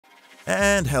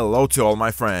And hello to all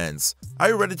my friends! Are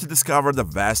you ready to discover the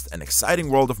vast and exciting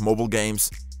world of mobile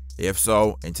games? If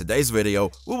so, in today's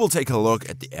video, we will take a look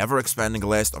at the ever-expanding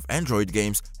list of Android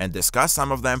games and discuss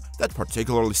some of them that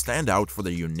particularly stand out for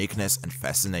their uniqueness and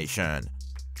fascination.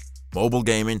 Mobile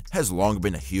gaming has long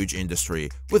been a huge industry,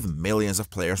 with millions of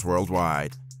players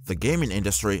worldwide. The gaming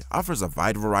industry offers a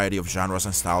wide variety of genres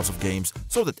and styles of games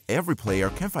so that every player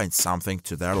can find something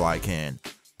to their liking.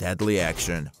 Deadly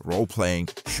action, role-playing,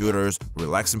 shooters,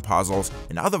 relaxing puzzles,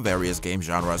 and other various game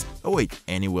genres await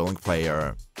any willing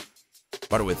player.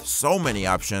 But with so many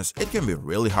options, it can be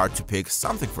really hard to pick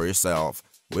something for yourself.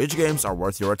 Which games are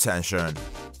worth your attention?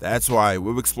 That's why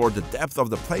we've explored the depth of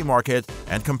the play market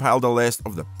and compiled a list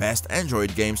of the best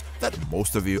Android games that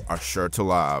most of you are sure to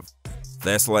love.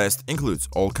 This list includes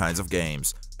all kinds of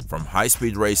games, from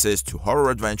high-speed races to horror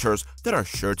adventures that are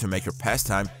sure to make your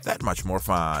pastime that much more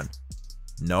fun.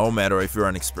 No matter if you're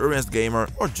an experienced gamer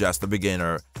or just a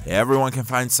beginner, everyone can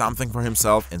find something for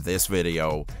himself in this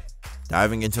video.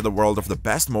 Diving into the world of the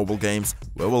best mobile games,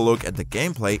 we will look at the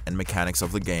gameplay and mechanics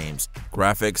of the games,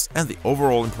 graphics, and the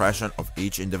overall impression of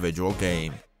each individual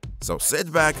game. So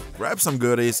sit back, grab some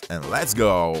goodies, and let's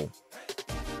go!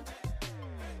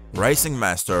 Racing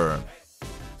Master.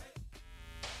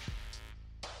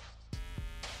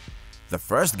 The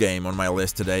first game on my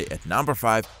list today at number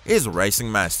 5 is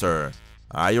Racing Master.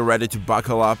 Are you ready to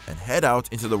buckle up and head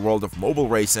out into the world of mobile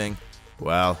racing?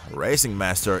 Well, Racing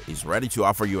Master is ready to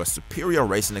offer you a superior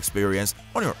racing experience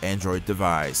on your Android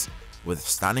device. With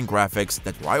stunning graphics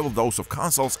that rival those of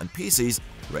consoles and PCs,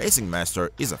 Racing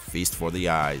Master is a feast for the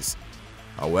eyes.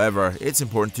 However, it's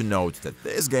important to note that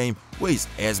this game weighs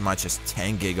as much as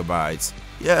 10 gigabytes.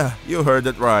 Yeah, you heard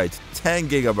it right, 10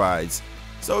 gigabytes.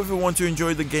 So if you want to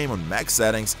enjoy the game on max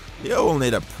settings, you will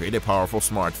need a pretty powerful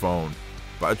smartphone.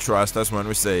 But trust us when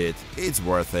we say it, it's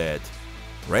worth it.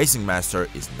 Racing Master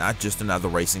is not just another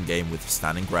racing game with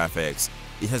stunning graphics.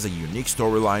 It has a unique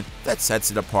storyline that sets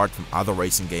it apart from other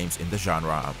racing games in the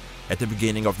genre. At the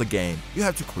beginning of the game, you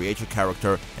have to create your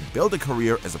character and build a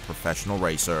career as a professional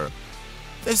racer.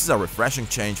 This is a refreshing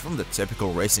change from the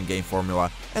typical racing game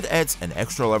formula and adds an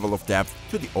extra level of depth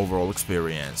to the overall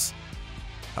experience.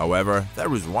 However,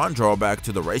 there is one drawback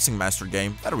to the Racing Master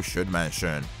game that we should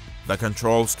mention. The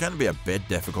controls can be a bit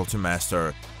difficult to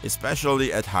master,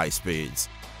 especially at high speeds.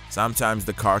 Sometimes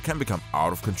the car can become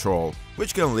out of control,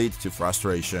 which can lead to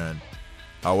frustration.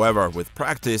 However, with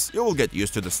practice, you will get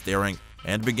used to the steering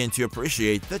and begin to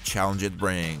appreciate the challenge it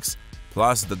brings.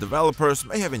 Plus, the developers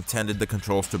may have intended the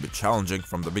controls to be challenging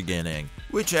from the beginning,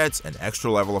 which adds an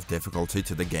extra level of difficulty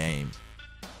to the game.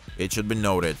 It should be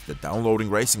noted that downloading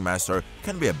Racing Master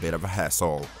can be a bit of a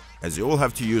hassle, as you will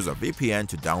have to use a VPN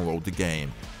to download the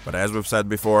game. But as we've said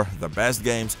before, the best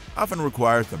games often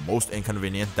require the most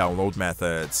inconvenient download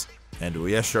methods. And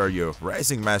we assure you,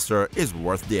 Racing Master is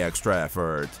worth the extra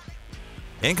effort.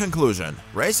 In conclusion,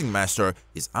 Racing Master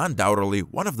is undoubtedly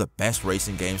one of the best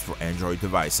racing games for Android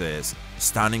devices.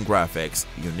 Stunning graphics,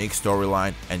 unique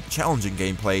storyline, and challenging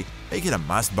gameplay make it a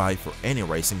must-buy for any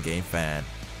racing game fan.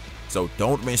 So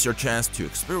don't miss your chance to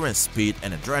experience speed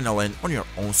and adrenaline on your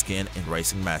own skin in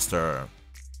Racing Master.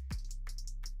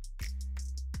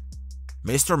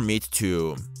 Mr. Meat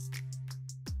 2.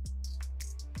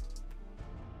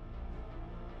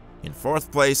 In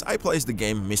 4th place, I place the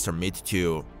game Mr. Meat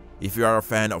 2. If you are a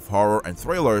fan of horror and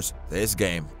thrillers, this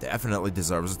game definitely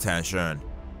deserves attention.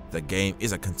 The game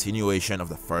is a continuation of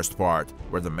the first part,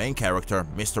 where the main character,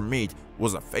 Mr. Meat,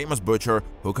 was a famous butcher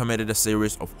who committed a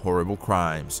series of horrible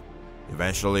crimes.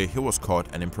 Eventually, he was caught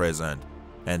and imprisoned.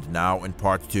 And now, in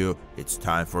part 2, it's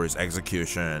time for his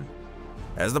execution.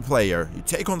 As the player, you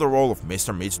take on the role of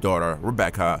Mr. Meat's daughter,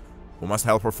 Rebecca, who must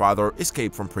help her father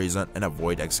escape from prison and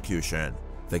avoid execution.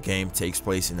 The game takes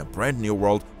place in a brand new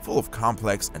world full of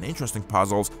complex and interesting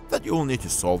puzzles that you will need to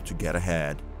solve to get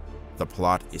ahead. The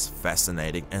plot is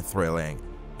fascinating and thrilling,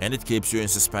 and it keeps you in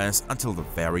suspense until the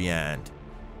very end.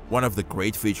 One of the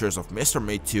great features of Mr.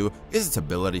 Meat 2 is its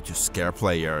ability to scare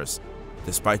players.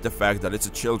 Despite the fact that it's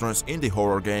a children's indie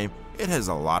horror game, it has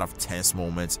a lot of tense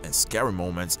moments and scary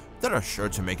moments that are sure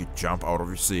to make you jump out of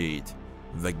your seat.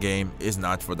 The game is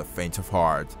not for the faint of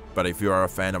heart, but if you are a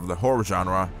fan of the horror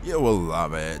genre, you will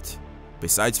love it.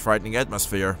 Besides frightening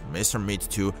atmosphere, Mr. Meat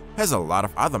 2 has a lot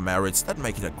of other merits that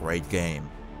make it a great game.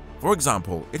 For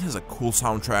example, it has a cool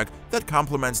soundtrack that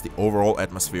complements the overall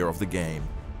atmosphere of the game.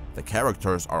 The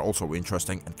characters are also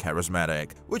interesting and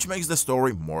charismatic, which makes the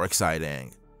story more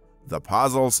exciting. The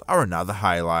puzzles are another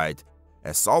highlight,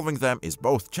 as solving them is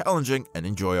both challenging and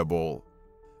enjoyable.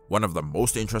 One of the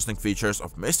most interesting features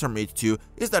of Mr. Meat 2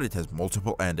 is that it has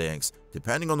multiple endings,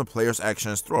 depending on the player's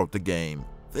actions throughout the game.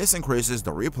 This increases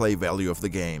the replay value of the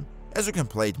game, as you can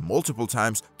play it multiple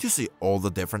times to see all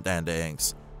the different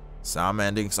endings. Some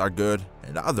endings are good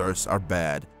and others are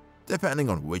bad, depending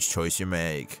on which choice you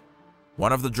make.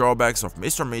 One of the drawbacks of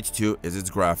Mr. Meat 2 is its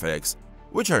graphics,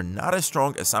 which are not as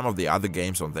strong as some of the other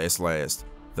games on this list.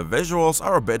 The visuals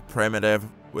are a bit primitive,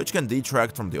 which can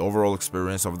detract from the overall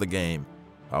experience of the game.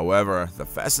 However, the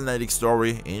fascinating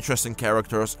story, interesting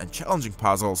characters, and challenging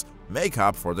puzzles make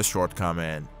up for the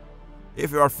shortcoming.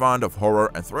 If you are fond of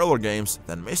horror and thriller games,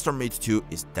 then Mr. Meat 2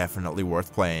 is definitely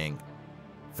worth playing.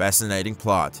 Fascinating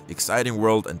plot, exciting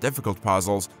world, and difficult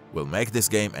puzzles will make this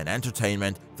game an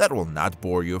entertainment that will not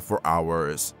bore you for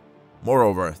hours.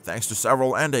 Moreover, thanks to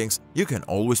several endings, you can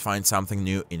always find something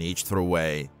new in each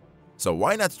throughway. So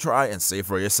why not try and see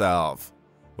for yourself?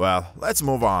 Well, let's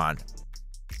move on.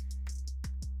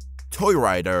 Toy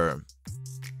Rider.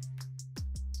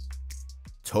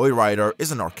 Toy Rider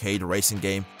is an arcade racing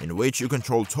game in which you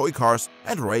control toy cars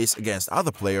and race against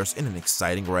other players in an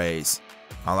exciting race.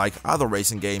 Unlike other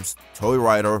racing games, Toy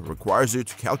Rider requires you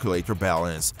to calculate your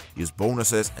balance, use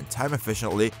bonuses and time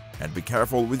efficiently, and be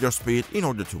careful with your speed in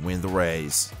order to win the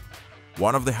race.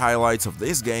 One of the highlights of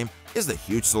this game is the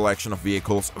huge selection of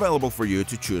vehicles available for you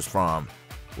to choose from.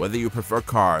 Whether you prefer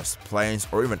cars, planes,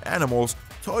 or even animals,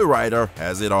 Toy Rider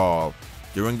has it all.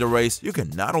 During the race, you can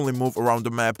not only move around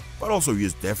the map, but also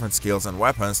use different skills and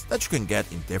weapons that you can get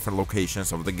in different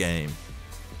locations of the game.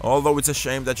 Although it's a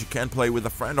shame that you can't play with a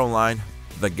friend online,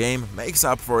 the game makes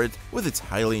up for it with its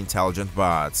highly intelligent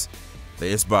bots.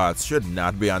 These bots should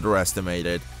not be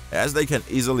underestimated, as they can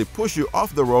easily push you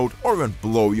off the road or even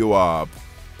blow you up.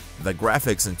 The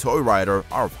graphics in Toy Rider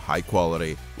are of high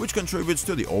quality, which contributes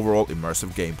to the overall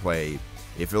immersive gameplay.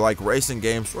 If you like racing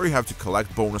games where you have to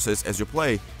collect bonuses as you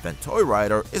play, then Toy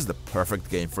Rider is the perfect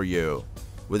game for you.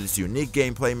 With its unique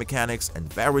gameplay mechanics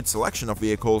and varied selection of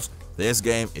vehicles, this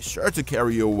game is sure to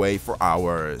carry you away for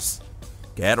hours.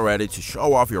 Get ready to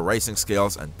show off your racing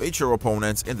skills and beat your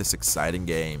opponents in this exciting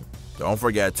game. Don't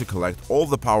forget to collect all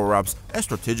the power-ups and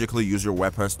strategically use your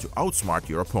weapons to outsmart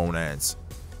your opponents.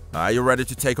 Are you ready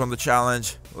to take on the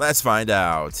challenge? Let's find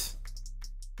out.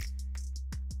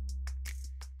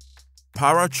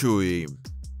 Parachui.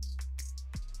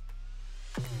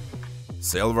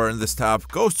 Silver in this top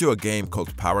goes to a game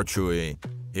called Parachui.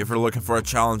 If you're looking for a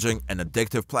challenging and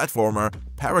addictive platformer,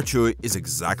 Parachui is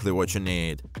exactly what you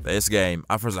need. This game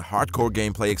offers a hardcore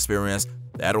gameplay experience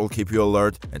that will keep you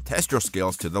alert and test your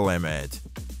skills to the limit.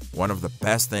 One of the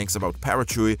best things about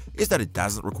Parachui is that it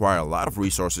doesn't require a lot of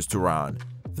resources to run.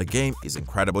 The game is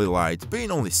incredibly light,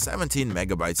 being only 17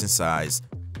 megabytes in size.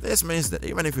 This means that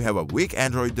even if you have a weak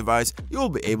Android device, you will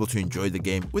be able to enjoy the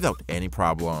game without any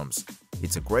problems.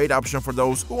 It's a great option for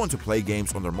those who want to play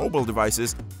games on their mobile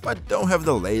devices but don't have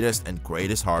the latest and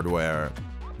greatest hardware.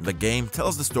 The game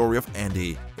tells the story of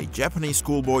Andy, a Japanese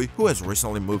schoolboy who has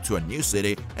recently moved to a new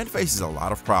city and faces a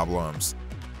lot of problems.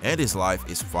 Andy's life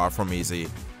is far from easy,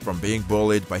 from being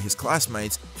bullied by his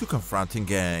classmates to confronting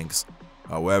gangs.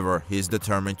 However, he is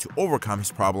determined to overcome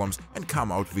his problems and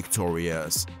come out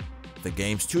victorious. The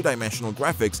game's two-dimensional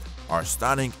graphics are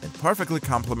stunning and perfectly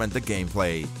complement the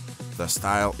gameplay. The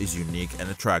style is unique and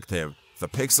attractive. The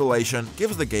pixelation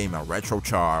gives the game a retro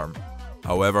charm.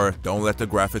 However, don't let the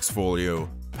graphics fool you.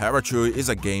 Parachui is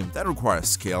a game that requires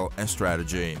skill and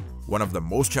strategy. One of the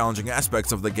most challenging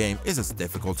aspects of the game is its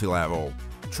difficulty level.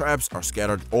 Traps are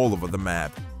scattered all over the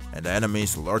map, and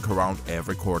enemies lurk around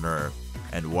every corner.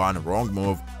 And one wrong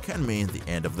move can mean the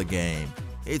end of the game.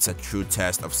 It's a true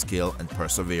test of skill and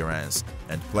perseverance,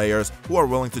 and players who are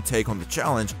willing to take on the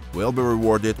challenge will be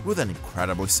rewarded with an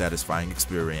incredibly satisfying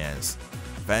experience.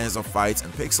 Fans of fights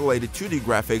and pixelated 2D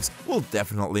graphics will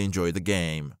definitely enjoy the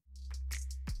game.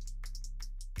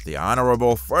 The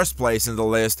honorable first place in the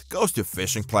list goes to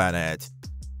Fishing Planet.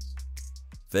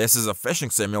 This is a fishing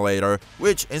simulator,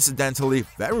 which incidentally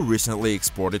very recently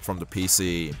exported from the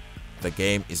PC. The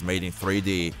game is made in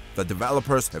 3D. The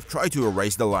developers have tried to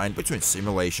erase the line between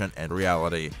simulation and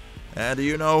reality. And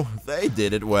you know, they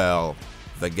did it well.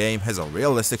 The game has a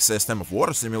realistic system of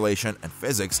water simulation and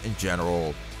physics in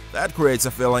general. That creates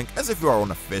a feeling as if you are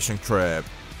on a fishing trip.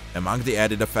 Among the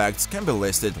added effects can be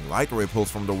listed light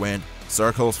ripples from the wind,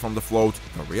 circles from the float,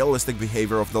 the realistic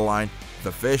behavior of the line,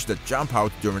 the fish that jump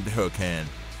out during the hook-in.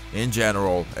 In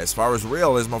general, as far as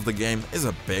realism of the game is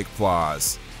a big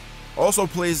plus. Also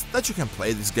pleased that you can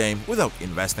play this game without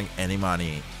investing any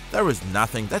money. There is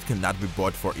nothing that cannot be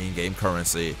bought for in-game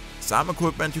currency. Some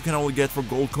equipment you can only get for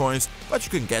gold coins, but you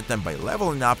can get them by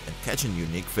leveling up and catching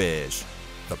unique fish.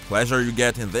 The pleasure you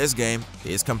get in this game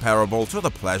is comparable to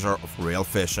the pleasure of real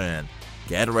fishing.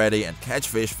 Get ready and catch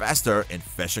fish faster in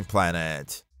Fishing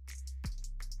Planet.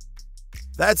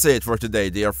 That's it for today,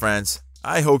 dear friends.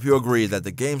 I hope you agree that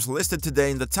the games listed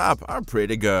today in the top are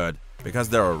pretty good, because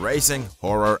there are racing,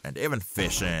 horror, and even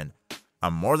fishing.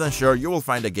 I'm more than sure you will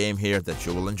find a game here that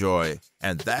you will enjoy.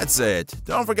 And that's it.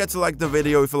 Don't forget to like the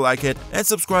video if you like it, and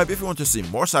subscribe if you want to see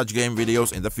more such game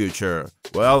videos in the future.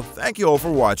 Well, thank you all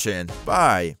for watching.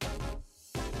 Bye!